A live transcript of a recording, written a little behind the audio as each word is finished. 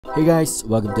Hey guys,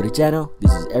 welcome to the channel.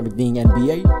 This is Everything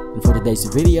NBA, and for today's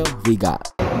video, we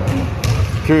got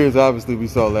Curious, obviously we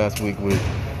saw last week what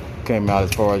came out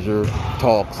as far as your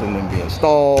talks and them being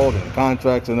stalled and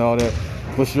contracts and all that.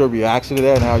 What's your reaction to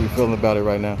that and how are you feeling about it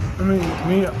right now? I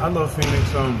mean, I love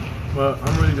Phoenix, but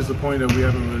I'm really disappointed that we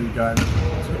haven't really gotten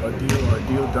a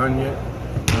deal done yet.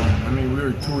 I mean, we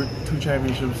were two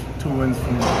championships, 2 wins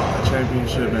from a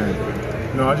championship,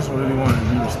 and I just really want to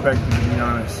be respected, to be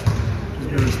honest. Just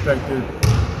be respected,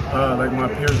 like my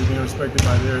peers are being respected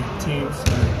by their teams,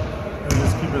 and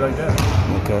just keep it like that.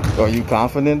 Okay. Are you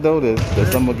confident though that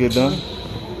something will get done?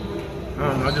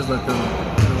 I just let them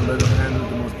handle it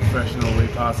the most professional way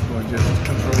possible and just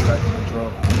control what I can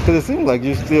control. Because it seems like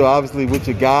you're still obviously with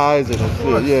your guys and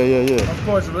yeah. Of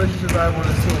course, the relationship I want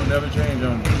to see will never change,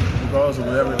 regardless of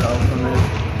whatever the outcome is.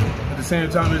 At the same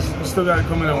time, you still got to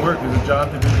come in and work. There's a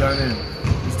job to be done, and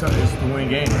it's to win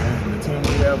games. And the team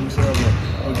we still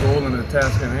have a goal and a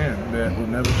task at hand that will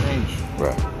never change.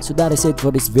 Right. So that is it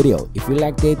for this video. If you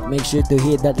liked it, make sure to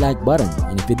hit that like button,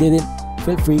 and if you didn't,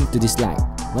 feel free to dislike.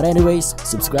 But anyways,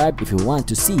 subscribe if you want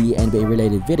to see NBA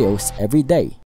related videos every day.